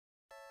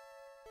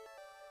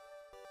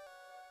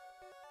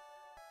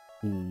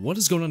What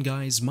is going on,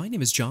 guys? My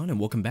name is John and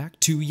welcome back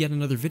to yet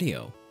another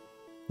video.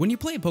 When you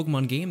play a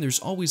Pokemon game, there's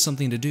always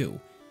something to do.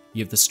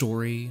 You have the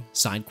story,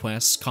 side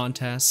quests,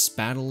 contests,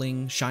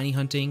 battling, shiny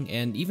hunting,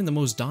 and even the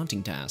most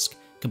daunting task,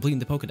 completing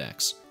the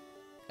Pokedex.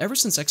 Ever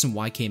since X and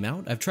Y came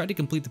out, I've tried to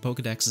complete the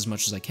Pokedex as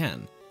much as I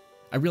can.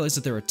 I realize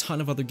that there are a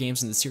ton of other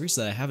games in the series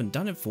that I haven't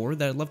done it for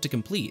that I'd love to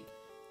complete.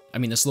 I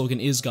mean, the slogan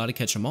is gotta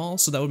catch 'em all,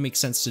 so that would make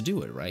sense to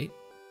do it, right?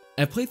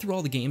 I've played through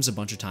all the games a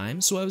bunch of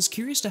times, so I was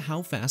curious to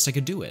how fast I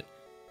could do it.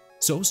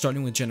 So,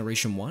 starting with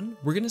Generation 1,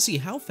 we're going to see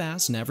how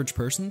fast an average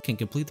person can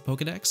complete the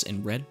Pokedex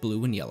in red,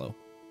 blue, and yellow.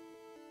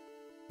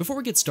 Before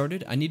we get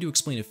started, I need to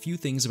explain a few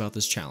things about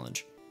this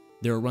challenge.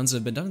 There are runs that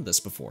have been done this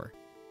before.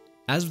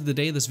 As of the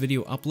day this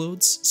video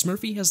uploads,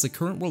 Smurfy has the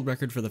current world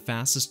record for the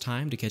fastest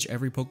time to catch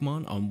every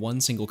Pokemon on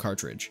one single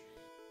cartridge.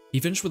 He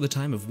finished with a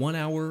time of 1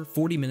 hour,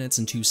 40 minutes,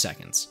 and 2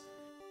 seconds.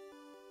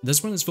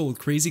 This run is filled with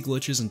crazy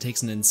glitches and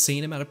takes an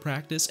insane amount of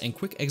practice and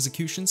quick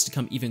executions to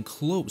come even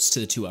close to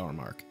the 2-hour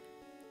mark.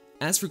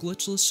 As for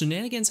Glitchless,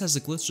 Shenanagans has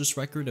the Glitchless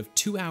record of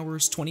 2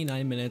 hours,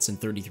 29 minutes,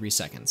 and 33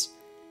 seconds.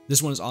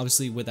 This one is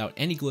obviously without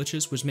any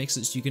glitches, which makes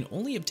it so you can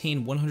only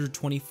obtain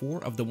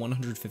 124 of the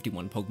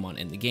 151 Pokemon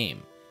in the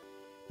game.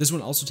 This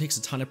one also takes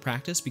a ton of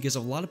practice because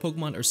a lot of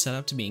Pokemon are set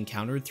up to be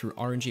encountered through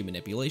RNG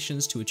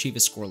manipulations to achieve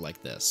a score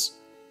like this.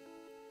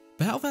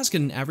 But how fast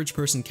can an average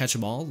person catch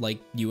them all,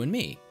 like you and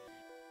me?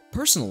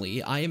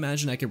 Personally, I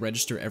imagine I could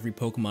register every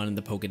Pokemon in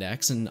the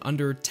Pokedex in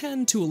under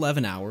 10 to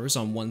 11 hours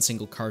on one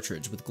single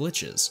cartridge with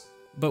glitches.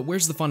 But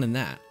where's the fun in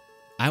that?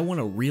 I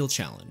want a real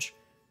challenge.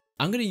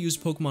 I'm going to use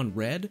Pokemon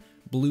Red,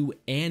 Blue,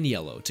 and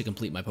Yellow to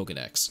complete my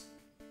Pokedex.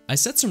 I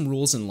set some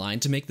rules in line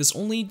to make this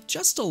only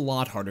just a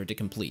lot harder to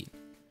complete.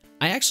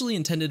 I actually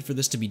intended for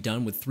this to be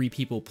done with 3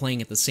 people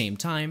playing at the same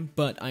time,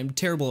 but I'm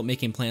terrible at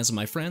making plans with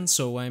my friends,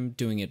 so I'm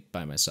doing it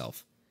by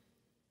myself.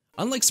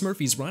 Unlike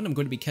Smurfy's run, I'm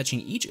going to be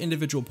catching each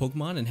individual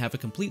Pokemon and have a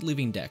complete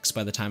living dex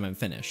by the time I'm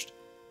finished.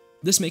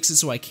 This makes it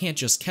so I can't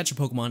just catch a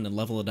Pokemon and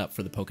level it up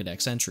for the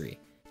Pokedex entry.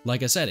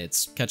 Like I said,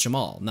 it's catch them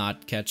all,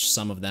 not catch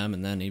some of them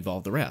and then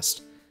evolve the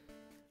rest.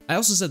 I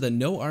also said that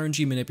no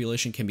RNG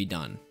manipulation can be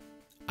done.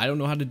 I don't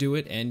know how to do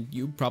it, and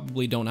you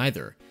probably don't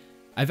either.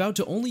 I vowed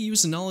to only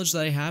use the knowledge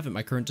that I have at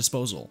my current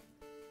disposal.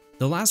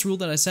 The last rule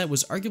that I set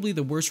was arguably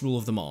the worst rule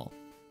of them all.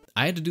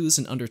 I had to do this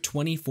in under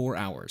 24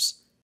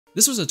 hours.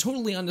 This was a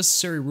totally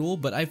unnecessary rule,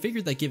 but I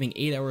figured that giving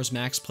 8 hours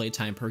max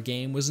playtime per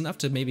game was enough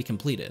to maybe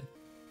complete it.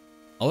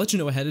 I'll let you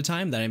know ahead of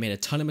time that I made a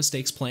ton of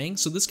mistakes playing,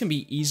 so this can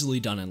be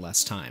easily done in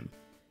less time.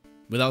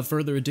 Without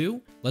further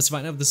ado, let's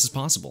find out if this is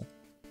possible.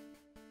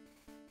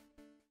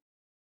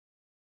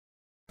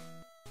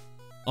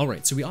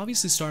 Alright, so we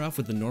obviously start off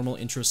with the normal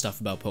intro stuff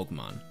about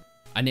Pokemon.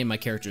 I named my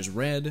characters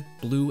Red,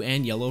 Blue,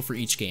 and Yellow for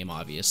each game,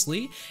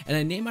 obviously, and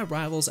I named my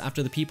rivals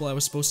after the people I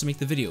was supposed to make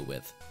the video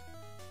with.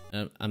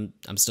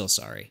 I'm still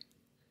sorry.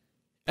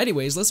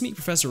 Anyways, let's meet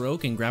Professor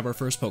Oak and grab our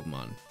first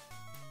Pokemon.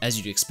 As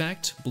you'd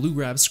expect, Blue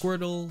grabs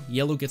Squirtle,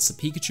 Yellow gets the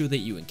Pikachu that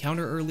you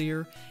encountered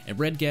earlier, and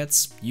Red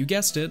gets, you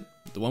guessed it,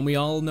 the one we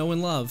all know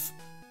and love,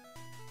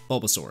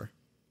 Bulbasaur.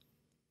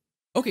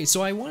 Okay,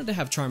 so I wanted to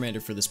have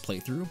Charmander for this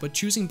playthrough, but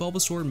choosing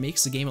Bulbasaur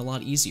makes the game a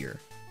lot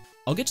easier.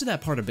 I'll get to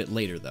that part a bit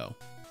later though.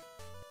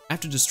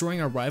 After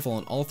destroying our rival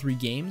on all 3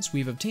 games,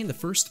 we've obtained the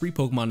first 3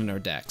 Pokemon in our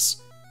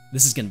decks.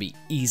 This is gonna be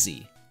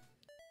easy.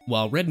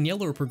 While Red and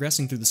Yellow are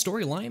progressing through the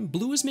storyline,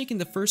 Blue is making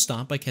the first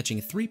stop by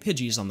catching 3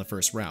 Pidgeys on the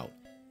first route.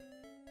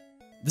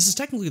 This is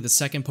technically the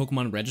second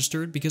Pokemon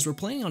registered because we're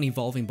planning on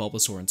evolving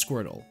Bulbasaur and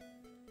Squirtle.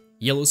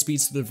 Yellow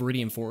speeds through the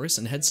Viridian Forest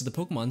and heads to the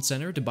Pokemon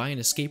Center to buy an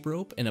escape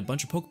rope and a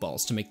bunch of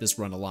Pokeballs to make this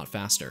run a lot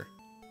faster.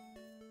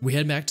 We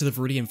head back to the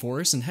Viridian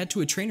Forest and head to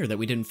a trainer that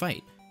we didn't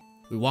fight.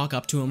 We walk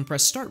up to him and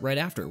press start right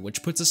after,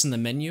 which puts us in the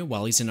menu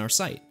while he's in our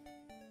sight.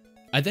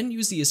 I then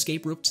use the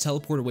escape rope to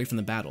teleport away from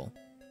the battle.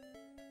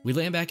 We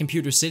land back in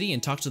Pewter City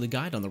and talk to the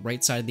guide on the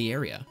right side of the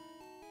area.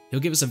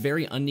 He'll give us a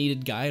very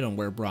unneeded guide on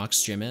where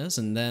Brock's gym is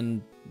and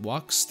then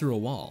walks through a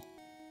wall.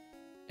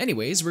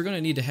 Anyways, we're going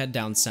to need to head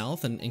down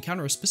south and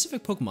encounter a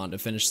specific Pokemon to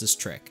finish this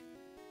trick.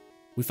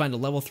 We find a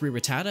level 3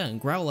 Rattata and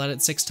growl at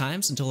it 6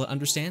 times until it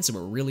understands that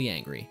we're really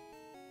angry.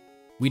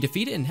 We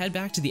defeat it and head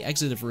back to the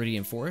exit of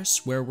Viridian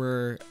Forest where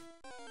we're...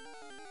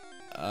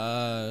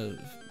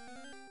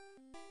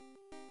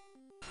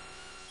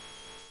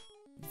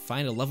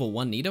 find a level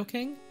 1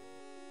 Nidoking?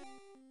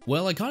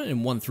 Well, I caught it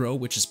in one throw,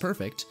 which is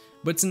perfect,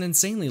 but it's an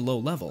insanely low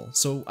level,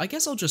 so I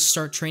guess I'll just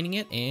start training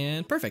it,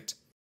 and perfect.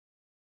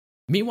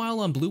 Meanwhile,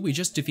 on Blue, we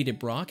just defeated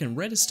Brock, and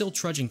Red is still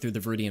trudging through the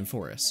Viridian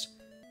Forest.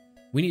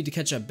 We need to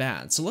catch up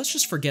bad, so let's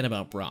just forget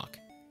about Brock.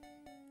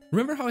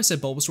 Remember how I said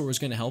Bulbasaur was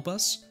going to help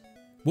us?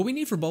 What we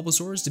need for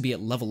Bulbasaur is to be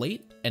at level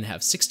 8, and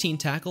have 16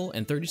 Tackle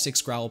and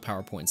 36 Growl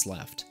power points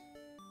left.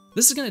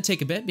 This is going to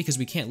take a bit because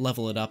we can't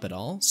level it up at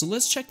all, so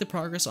let's check the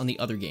progress on the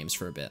other games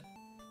for a bit.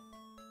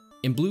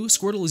 In Blue,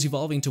 Squirtle is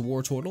evolving to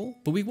Wartortle,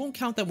 but we won't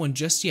count that one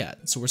just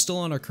yet, so we're still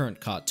on our current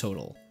caught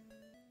total.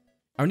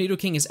 Our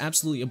Nidoking is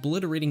absolutely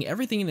obliterating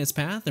everything in its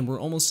path, and we're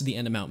almost to the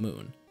end of Mount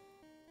Moon.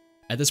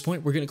 At this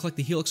point, we're going to collect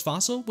the Helix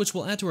fossil, which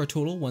will add to our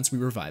total once we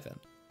revive it.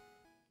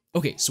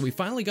 Okay, so we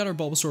finally got our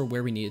Bulbasaur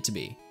where we need it to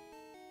be.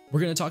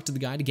 We're going to talk to the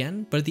guide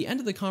again, but at the end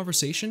of the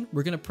conversation,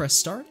 we're going to press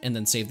start and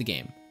then save the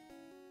game.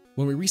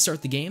 When we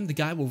restart the game, the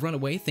guide will run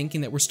away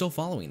thinking that we're still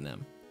following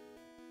them.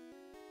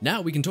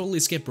 Now we can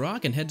totally skip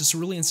Brock and head to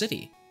Cerulean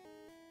City.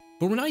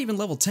 But we're not even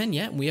level 10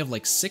 yet, and we have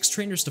like 6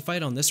 trainers to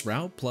fight on this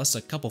route, plus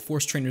a couple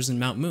Force trainers in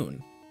Mount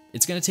Moon.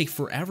 It's going to take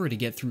forever to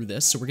get through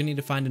this, so we're going to need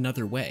to find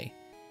another way.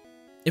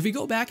 If we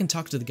go back and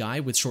talk to the guy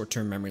with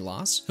short-term memory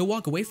loss, he'll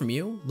walk away from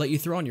you, let you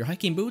throw on your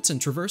hiking boots,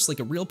 and traverse like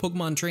a real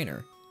Pokemon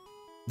trainer.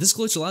 This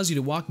glitch allows you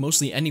to walk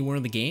mostly anywhere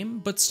in the game,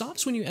 but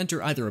stops when you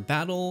enter either a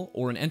battle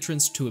or an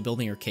entrance to a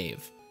building or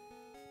cave.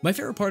 My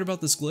favorite part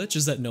about this glitch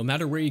is that no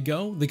matter where you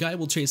go, the guy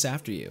will chase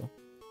after you.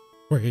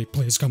 Wait,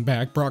 please come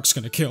back, Brock's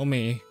gonna kill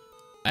me.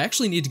 I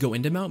actually need to go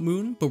into Mount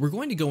Moon, but we're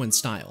going to go in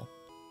style.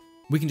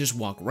 We can just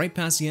walk right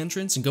past the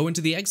entrance and go into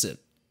the exit.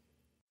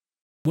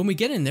 When we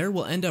get in there,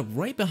 we'll end up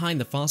right behind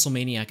the Fossil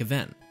Maniac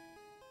event.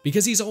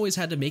 Because he's always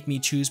had to make me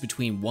choose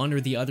between one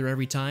or the other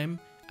every time,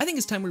 I think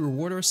it's time we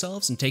reward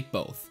ourselves and take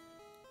both.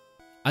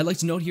 I'd like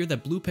to note here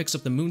that Blue picks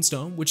up the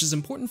Moonstone, which is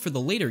important for the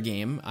later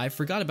game. I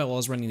forgot about while I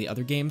was running the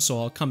other game, so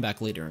I'll come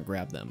back later and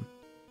grab them.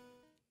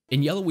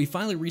 In Yellow, we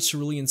finally reach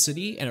Cerulean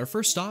City, and our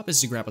first stop is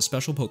to grab a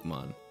special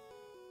Pokemon.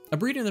 A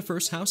breeder in the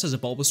first house has a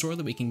Bulbasaur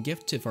that we can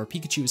gift if our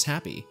Pikachu is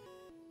happy.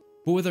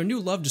 But with our new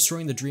love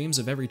destroying the dreams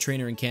of every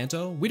trainer in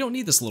Kanto, we don't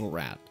need this little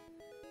rat.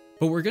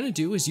 But what we're gonna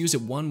do is use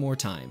it one more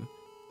time.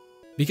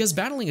 Because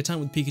battling a ton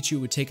with Pikachu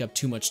would take up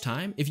too much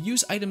time, if you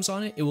use items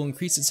on it, it will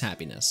increase its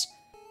happiness.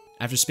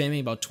 After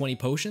spamming about 20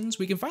 potions,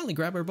 we can finally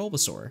grab our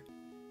Bulbasaur.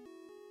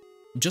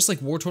 Just like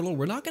Wartortle,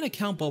 we're not gonna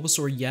count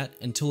Bulbasaur yet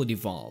until it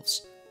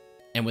evolves.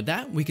 And with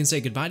that, we can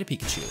say goodbye to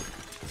Pikachu.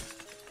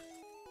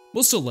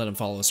 We'll still let him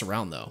follow us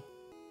around though.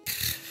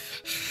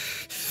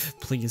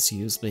 Please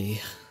use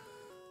me.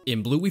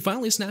 In Blue, we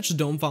finally snatch the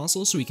Dome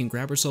Fossil so we can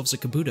grab ourselves a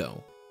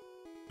Kabuto.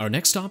 Our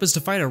next stop is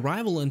to fight our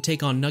rival and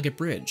take on Nugget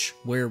Bridge,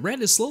 where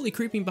Red is slowly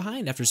creeping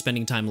behind after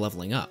spending time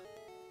leveling up.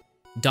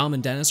 Dom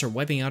and Dennis are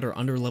wiping out our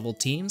under-leveled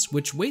teams,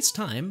 which wastes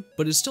time,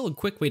 but is still a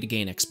quick way to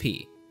gain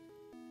XP.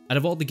 Out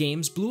of all the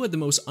games, Blue had the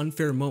most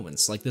unfair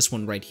moments, like this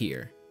one right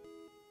here.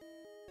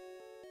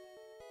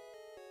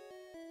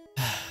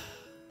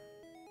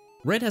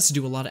 Red has to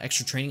do a lot of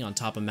extra training on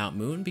top of Mount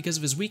Moon because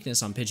of his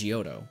weakness on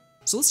Pidgeotto.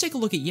 So let's take a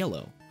look at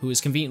Yellow, who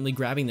is conveniently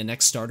grabbing the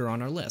next starter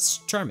on our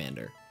list,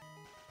 Charmander.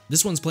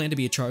 This one's planned to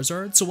be a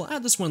Charizard, so we'll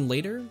add this one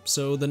later,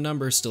 so the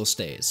number still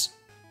stays.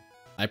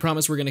 I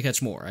promise we're gonna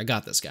catch more, I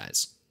got this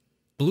guys.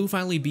 Blue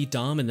finally beat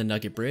Dom in the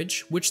Nugget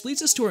Bridge, which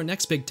leads us to our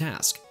next big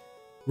task.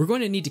 We're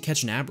going to need to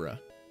catch an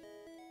Abra.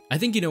 I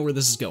think you know where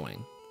this is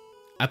going.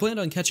 I planned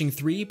on catching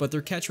 3, but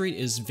their catch rate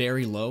is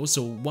very low,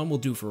 so 1 will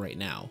do for right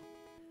now.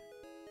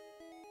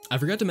 I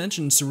forgot to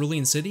mention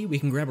Cerulean City, we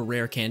can grab a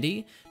rare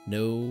candy.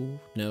 No,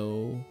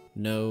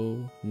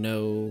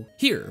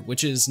 here,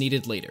 which is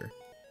needed later.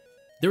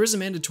 There is a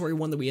mandatory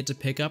one that we had to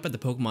pick up at the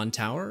Pokemon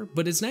Tower,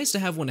 but it's nice to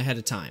have one ahead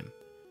of time.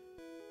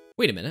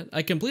 Wait a minute,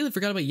 I completely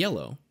forgot about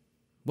Yellow.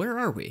 Where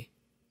are we?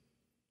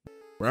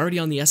 We're already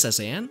on the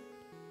SSN?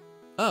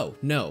 Oh,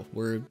 no,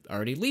 we're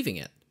already leaving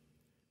it.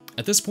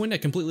 At this point, I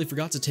completely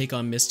forgot to take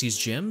on Misty's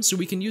gym, so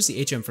we can use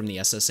the HM from the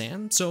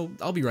SSN, so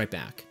I'll be right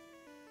back.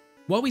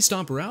 While we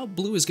stomp her out,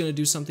 Blue is going to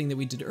do something that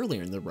we did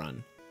earlier in the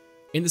run.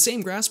 In the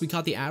same grass we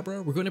caught the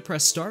Abra, we're going to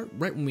press start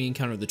right when we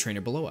encounter the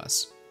trainer below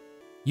us.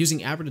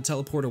 Using Abra to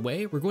teleport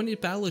away, we're going to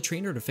battle a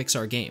trainer to fix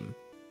our game.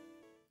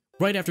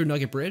 Right after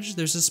Nugget Bridge,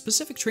 there's a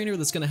specific trainer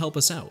that's going to help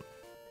us out.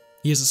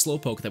 He has a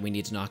Slowpoke that we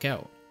need to knock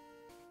out.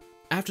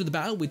 After the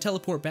battle, we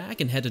teleport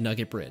back and head to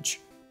Nugget Bridge.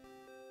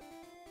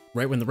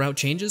 Right when the route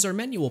changes, our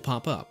menu will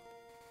pop up.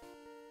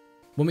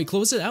 When we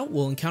close it out,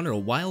 we'll encounter a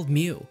wild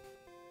Mew.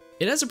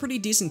 It has a pretty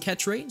decent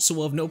catch rate, so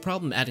we'll have no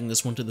problem adding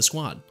this one to the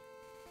squad.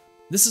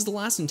 This is the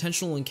last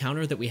intentional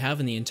encounter that we have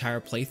in the entire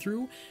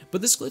playthrough,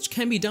 but this glitch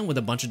can be done with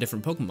a bunch of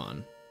different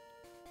Pokemon.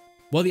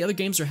 While the other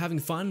games are having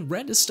fun,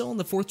 Red is still on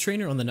the 4th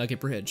trainer on the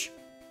Nugget Bridge.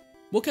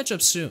 We'll catch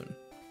up soon.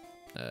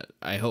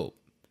 I hope.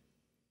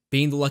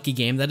 Being the lucky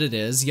game that it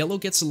is, Yellow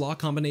gets the law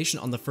combination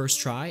on the first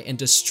try and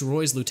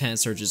destroys Lieutenant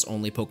Surge's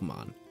only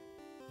Pokemon.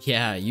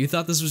 Yeah, you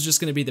thought this was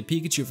just going to be the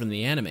Pikachu from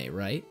the anime,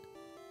 right?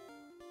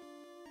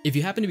 If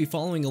you happen to be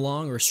following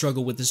along or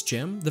struggle with this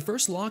gym, the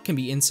first lock can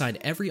be inside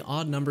every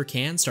odd number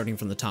can starting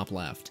from the top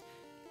left,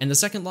 and the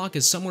second lock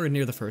is somewhere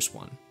near the first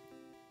one.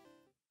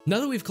 Now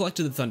that we've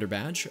collected the Thunder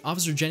Badge,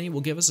 Officer Jenny will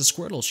give us a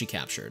Squirtle she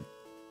captured.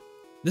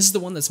 This is the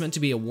one that's meant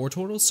to be a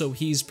Wartortle, so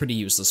he's pretty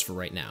useless for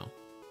right now.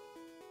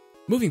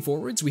 Moving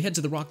forwards, we head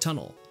to the Rock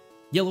Tunnel.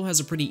 Yellow has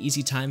a pretty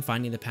easy time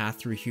finding the path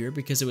through here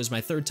because it was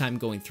my 3rd time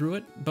going through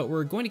it, but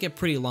we're going to get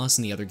pretty lost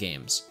in the other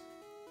games.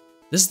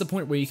 This is the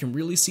point where you can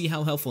really see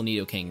how helpful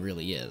Nidoking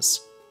really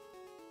is.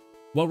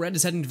 While Red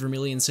is heading to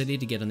Vermilion City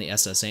to get on the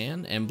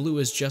SSN, and Blue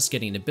is just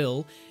getting to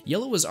Bill,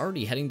 Yellow is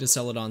already heading to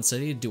Celadon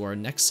City to do our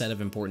next set of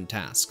important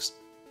tasks.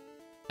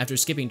 After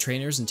skipping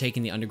trainers and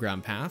taking the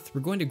underground path,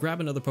 we're going to grab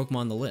another Pokemon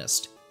on the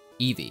list,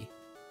 Eevee.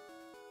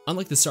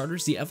 Unlike the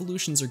starters, the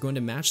evolutions are going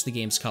to match the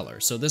game's color,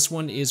 so this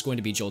one is going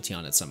to be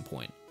Jolteon at some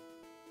point.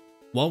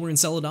 While we're in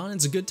Celadon,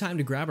 it's a good time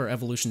to grab our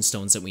evolution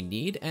stones that we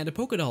need, and a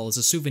Pokédoll as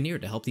a souvenir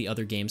to help the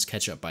other games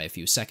catch up by a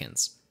few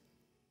seconds.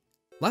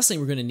 Last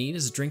thing we're going to need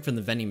is a drink from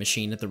the vending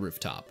machine at the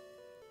rooftop.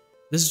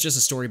 This is just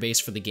a story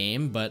base for the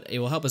game, but it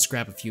will help us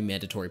grab a few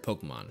mandatory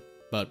Pokemon,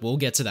 but we'll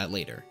get to that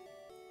later.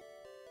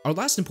 Our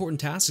last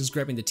important task is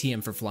grabbing the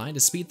TM for Fly to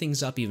speed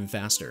things up even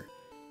faster.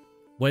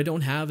 What I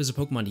don't have is a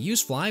Pokemon to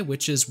use Fly,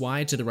 which is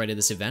why to the right of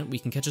this event we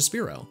can catch a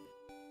Spearow.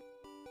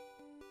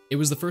 It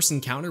was the first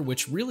encounter,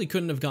 which really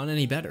couldn't have gone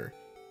any better.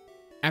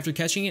 After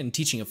catching it and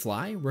teaching it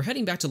Fly, we're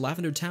heading back to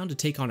Lavender Town to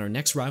take on our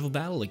next rival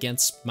battle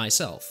against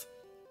myself.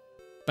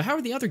 But how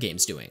are the other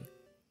games doing?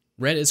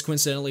 Red is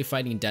coincidentally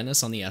fighting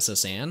Dennis on the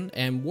SS Anne,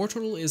 and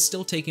Wartortle is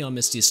still taking on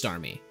Misty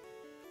Starmie.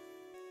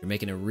 You're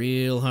making it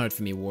real hard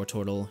for me,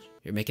 Wartortle.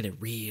 You're making it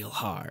real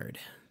hard.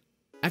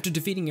 After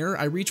defeating her,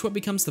 I reach what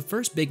becomes the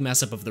first big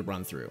mess up of the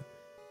run-through.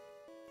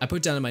 I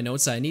put down in my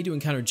notes that I need to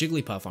encounter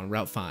Jigglypuff on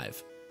Route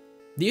 5.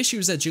 The issue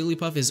is that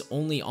Jigglypuff is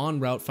only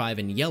on Route 5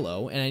 in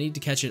yellow, and I need to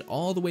catch it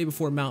all the way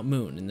before Mount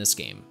Moon in this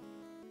game.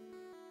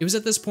 It was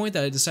at this point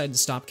that I decided to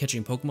stop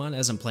catching Pokemon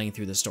as I'm playing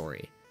through the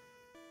story.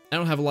 I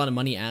don't have a lot of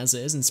money as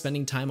is, and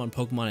spending time on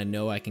Pokemon I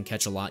know I can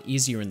catch a lot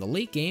easier in the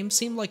late game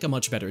seemed like a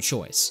much better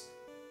choice.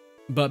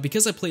 But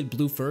because I played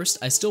Blue first,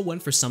 I still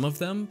went for some of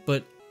them,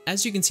 but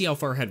as you can see how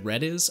far ahead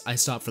Red is, I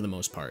stopped for the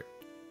most part.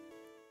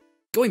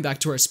 Going back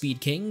to our Speed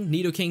King,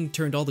 Nidoking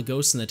turned all the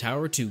ghosts in the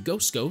tower to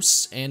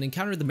Ghosts and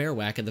encountered the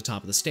Marowak at the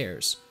top of the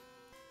stairs.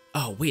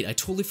 Oh wait, I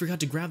totally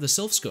forgot to grab the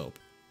Sylph Scope.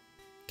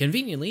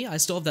 Conveniently, I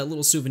still have that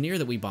little souvenir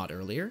that we bought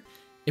earlier.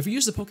 If we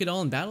use the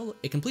Pokédoll in battle,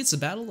 it completes the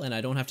battle and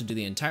I don't have to do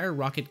the entire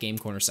Rocket Game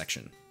Corner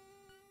section.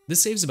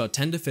 This saves about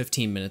 10 to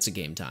 15 minutes of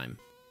game time.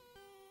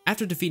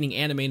 After defeating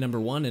Anime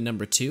number 1 and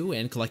number 2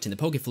 and collecting the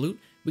Pokeflute,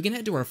 we can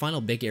head to our final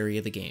big area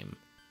of the game.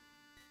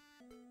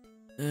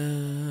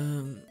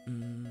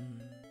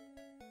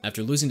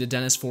 After losing to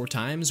Dennis 4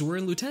 times, we're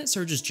in Lieutenant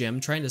Surge's gym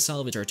trying to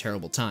salvage our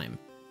terrible time.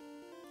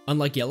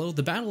 Unlike Yellow,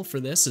 the battle for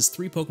this is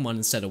 3 Pokemon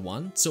instead of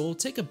 1, so it'll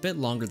take a bit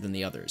longer than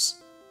the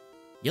others.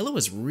 Yellow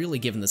has really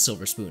given the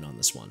silver spoon on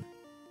this one.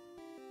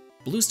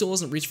 Blue still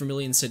hasn't reached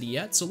Vermilion City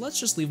yet, so let's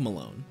just leave him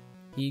alone.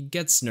 He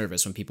gets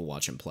nervous when people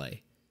watch him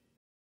play.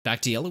 Back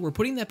to Yellow, we're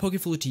putting that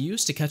Pokeflute to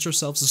use to catch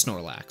ourselves a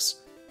Snorlax.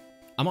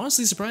 I'm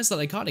honestly surprised that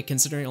I caught it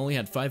considering I only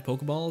had 5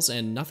 Pokeballs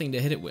and nothing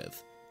to hit it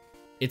with.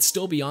 It's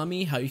still beyond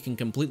me how you can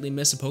completely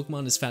miss a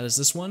Pokemon as fat as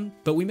this one,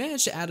 but we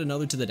managed to add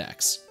another to the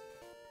dex.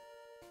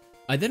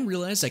 I then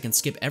realized I can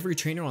skip every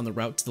trainer on the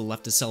route to the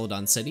left of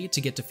Celadon City to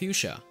get to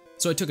Fuchsia,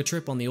 so I took a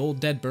trip on the old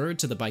dead bird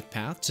to the bike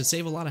path to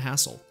save a lot of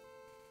hassle.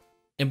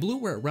 In Blue,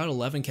 we're at Route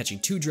 11 catching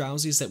 2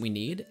 Drowsies that we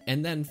need,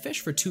 and then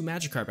fish for 2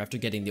 Magikarp after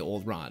getting the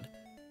old rod.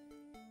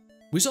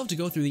 We still have to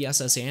go through the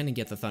SS Anne and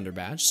get the Thunder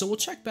Badge, so we'll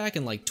check back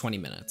in like 20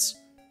 minutes.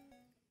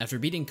 After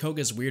beating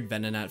Koga's weird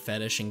Venonat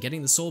fetish and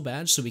getting the Soul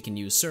Badge so we can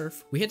use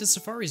Surf, we head to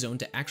Safari Zone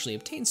to actually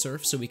obtain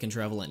Surf so we can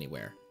travel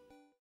anywhere.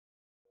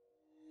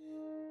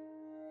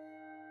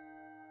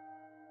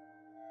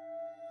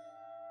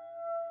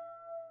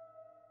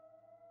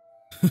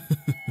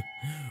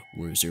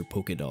 Where's your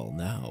Pokédoll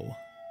now?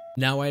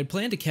 Now, I had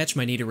planned to catch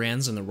my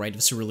Nidorans on the right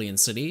of Cerulean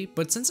City,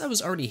 but since I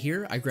was already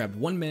here, I grabbed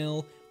 1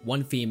 male,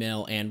 1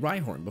 female, and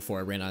Rhyhorn before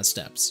I ran out of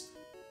steps.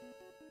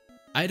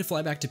 I had to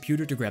fly back to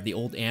Pewter to grab the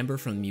old Amber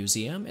from the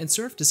museum and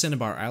surf to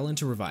Cinnabar Island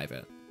to revive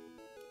it.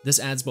 This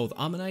adds both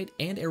Ammonite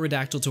and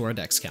Aerodactyl to our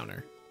dex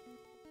counter.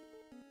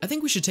 I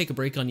think we should take a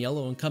break on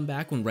Yellow and come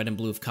back when Red and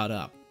Blue have caught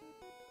up.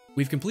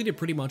 We've completed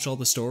pretty much all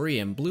the story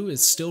and Blue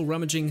is still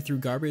rummaging through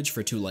garbage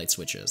for 2 light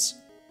switches.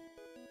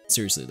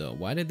 Seriously though,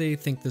 why did they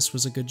think this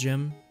was a good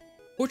gym?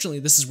 Fortunately,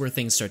 this is where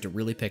things start to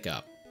really pick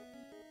up.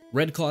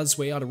 Red clawed his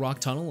way out of Rock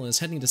Tunnel and is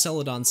heading to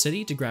Celadon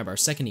City to grab our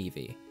second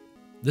Eevee.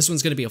 This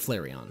one's going to be a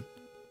Flareon.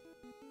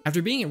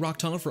 After being in Rock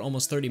Tunnel for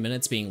almost 30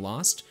 minutes being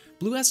lost,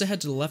 Blue has to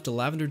head to the left of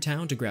Lavender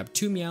Town to grab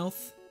 2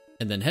 Meowth,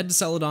 and then head to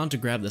Celadon to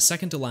grab the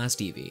second to last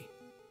Eevee.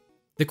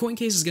 The coin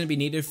case is going to be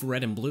needed for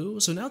Red and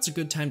Blue, so now it's a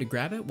good time to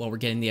grab it while we're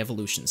getting the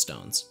evolution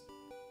stones.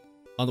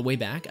 On the way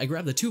back, I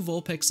grabbed the 2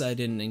 Vulpix that I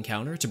didn't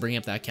encounter to bring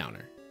up that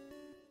counter.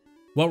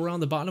 While we're on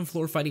the bottom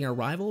floor fighting our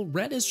rival,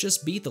 Red has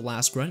just beat the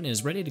last grunt and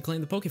is ready to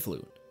claim the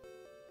Pokeflute.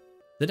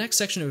 The next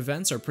section of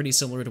events are pretty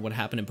similar to what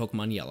happened in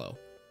Pokemon Yellow.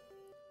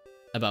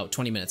 About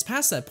 20 minutes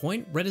past that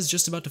point, Red is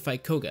just about to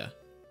fight Koga.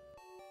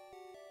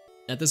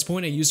 At this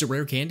point, I used a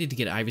rare candy to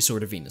get Ivysaur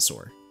to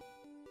Venusaur.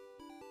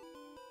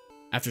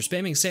 After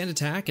spamming Sand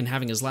Attack and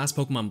having his last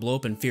Pokemon blow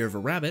up in fear of a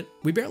rabbit,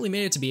 we barely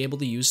made it to be able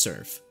to use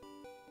Surf.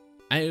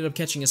 I ended up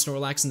catching a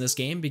Snorlax in this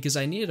game because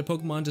I needed a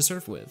Pokemon to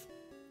surf with.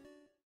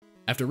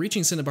 After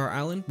reaching Cinnabar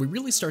Island, we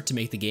really start to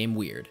make the game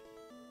weird.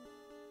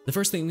 The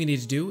first thing we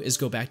need to do is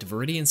go back to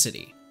Viridian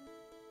City.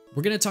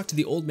 We're going to talk to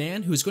the old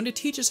man who's going to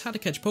teach us how to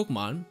catch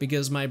Pokemon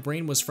because my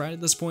brain was fried at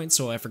this point,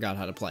 so I forgot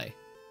how to play.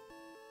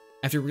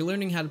 After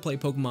relearning how to play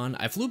Pokemon,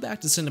 I flew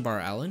back to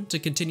Cinnabar Island to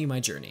continue my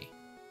journey.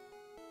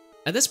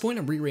 At this point,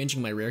 I'm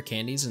rearranging my rare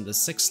candies in the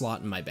 6th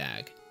slot in my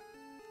bag.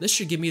 This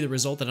should give me the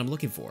result that I'm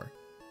looking for.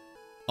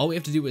 All we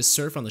have to do is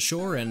surf on the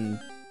shore and...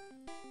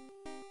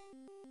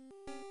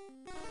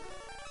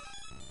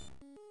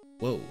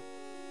 Whoa.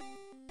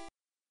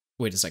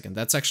 Wait a second,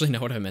 that's actually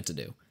not what I meant to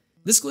do.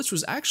 This glitch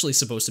was actually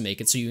supposed to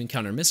make it so you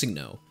encounter Missing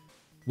No.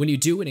 When you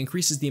do, it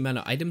increases the amount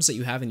of items that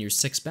you have in your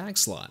 6 bag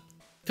slot.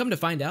 Come to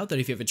find out that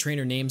if you have a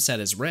trainer name set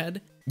as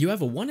red, you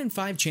have a 1 in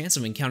 5 chance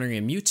of encountering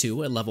a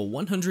Mewtwo at level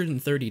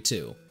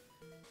 132.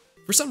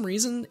 For some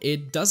reason,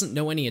 it doesn't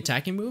know any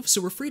attacking moves,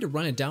 so we're free to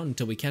run it down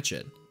until we catch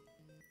it.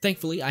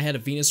 Thankfully, I had a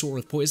Venusaur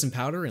with Poison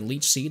Powder and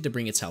Leech Seed to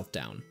bring its health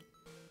down.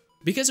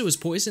 Because it was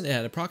poisoned, it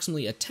had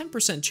approximately a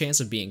 10%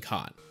 chance of being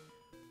caught.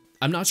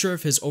 I'm not sure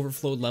if his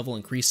overflowed level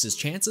increased his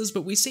chances,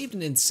 but we saved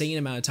an insane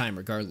amount of time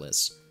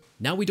regardless.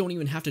 Now we don't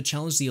even have to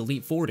challenge the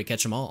Elite Four to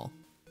catch them all.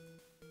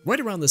 Right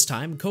around this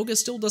time, Koga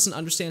still doesn't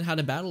understand how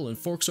to battle and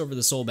forks over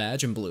the Soul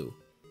Badge in blue.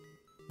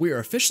 We are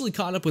officially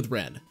caught up with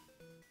red.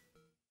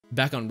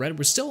 Back on red,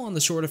 we're still on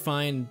the shore to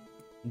find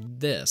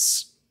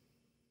this.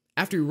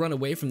 After we run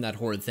away from that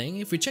horrid thing,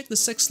 if we check the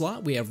 6th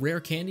slot, we have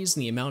rare candies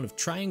in the amount of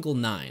triangle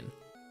 9.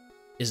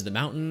 Is it a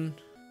mountain?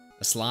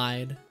 A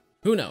slide?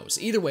 Who knows?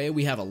 Either way,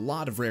 we have a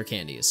lot of rare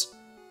candies.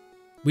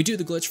 We do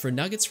the glitch for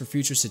nuggets for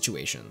future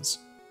situations.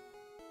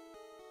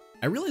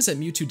 I realize that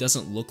Mewtwo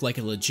doesn't look like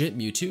a legit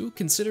Mewtwo,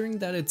 considering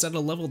that it's at a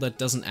level that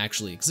doesn't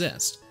actually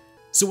exist.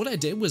 So what I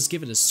did was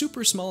give it a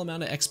super small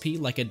amount of XP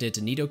like I did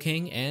to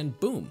Nidoking, and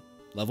boom,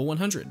 level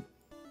 100.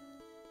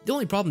 The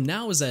only problem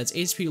now is that its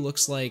HP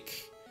looks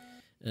like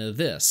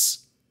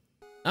this.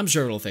 I'm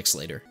sure it'll fix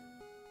later.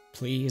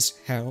 Please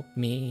help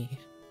me.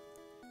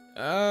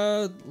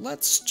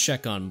 Let's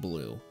check on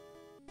blue.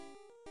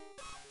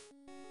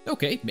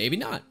 Okay, maybe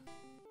not.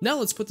 Now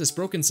let's put this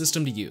broken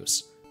system to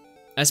use.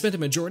 I spent a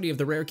majority of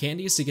the rare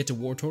candies to get to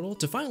Wartortle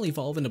to finally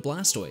evolve into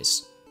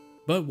Blastoise.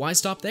 But why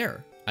stop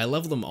there? I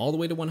leveled them all the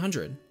way to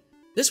 100.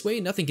 This way,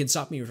 nothing can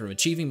stop me from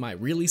achieving my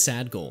really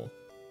sad goal.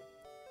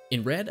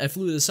 In red, I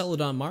flew to the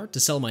Celadon Mart to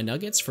sell my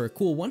nuggets for a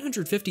cool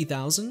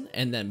 150,000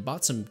 and then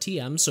bought some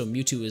TM so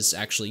Mewtwo is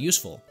actually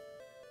useful.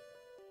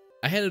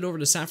 I headed over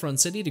to Saffron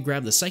City to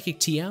grab the Psychic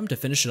TM to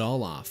finish it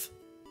all off.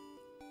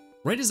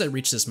 Right as I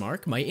reach this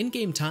mark, my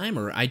in-game time,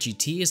 or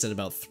IGT, is at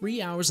about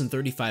 3 hours and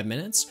 35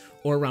 minutes,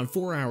 or around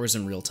 4 hours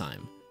in real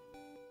time.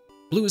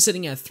 Blue is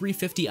sitting at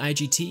 350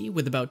 IGT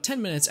with about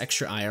 10 minutes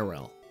extra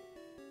IRL.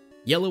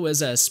 Yellow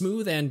is a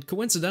smooth and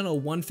coincidental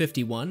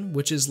 151,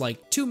 which is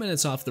like 2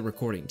 minutes off the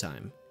recording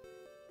time.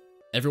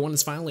 Everyone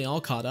is finally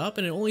all caught up,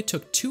 and it only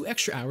took 2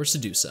 extra hours to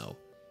do so.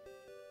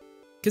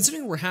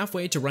 Considering we're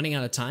halfway to running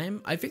out of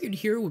time, I figured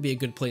here would be a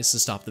good place to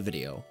stop the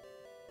video.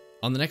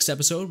 On the next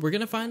episode, we're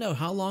going to find out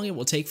how long it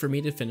will take for me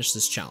to finish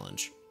this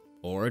challenge.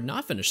 Or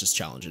not finish this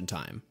challenge in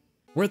time.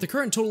 We're at the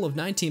current total of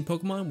 19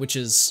 Pokemon, which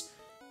is...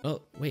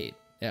 oh, wait.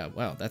 Yeah,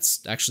 wow,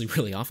 that's actually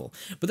really awful.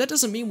 But that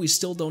doesn't mean we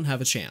still don't have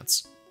a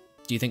chance.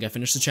 Do you think I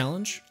finished the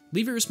challenge?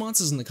 Leave your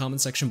responses in the comment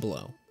section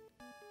below.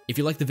 If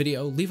you liked the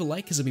video, leave a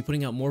like because I'll be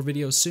putting out more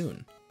videos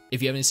soon.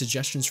 If you have any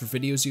suggestions for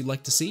videos you'd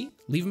like to see,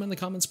 leave them in the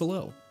comments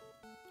below.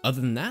 Other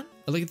than that,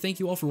 I'd like to thank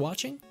you all for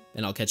watching,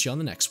 and I'll catch you on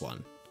the next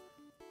one.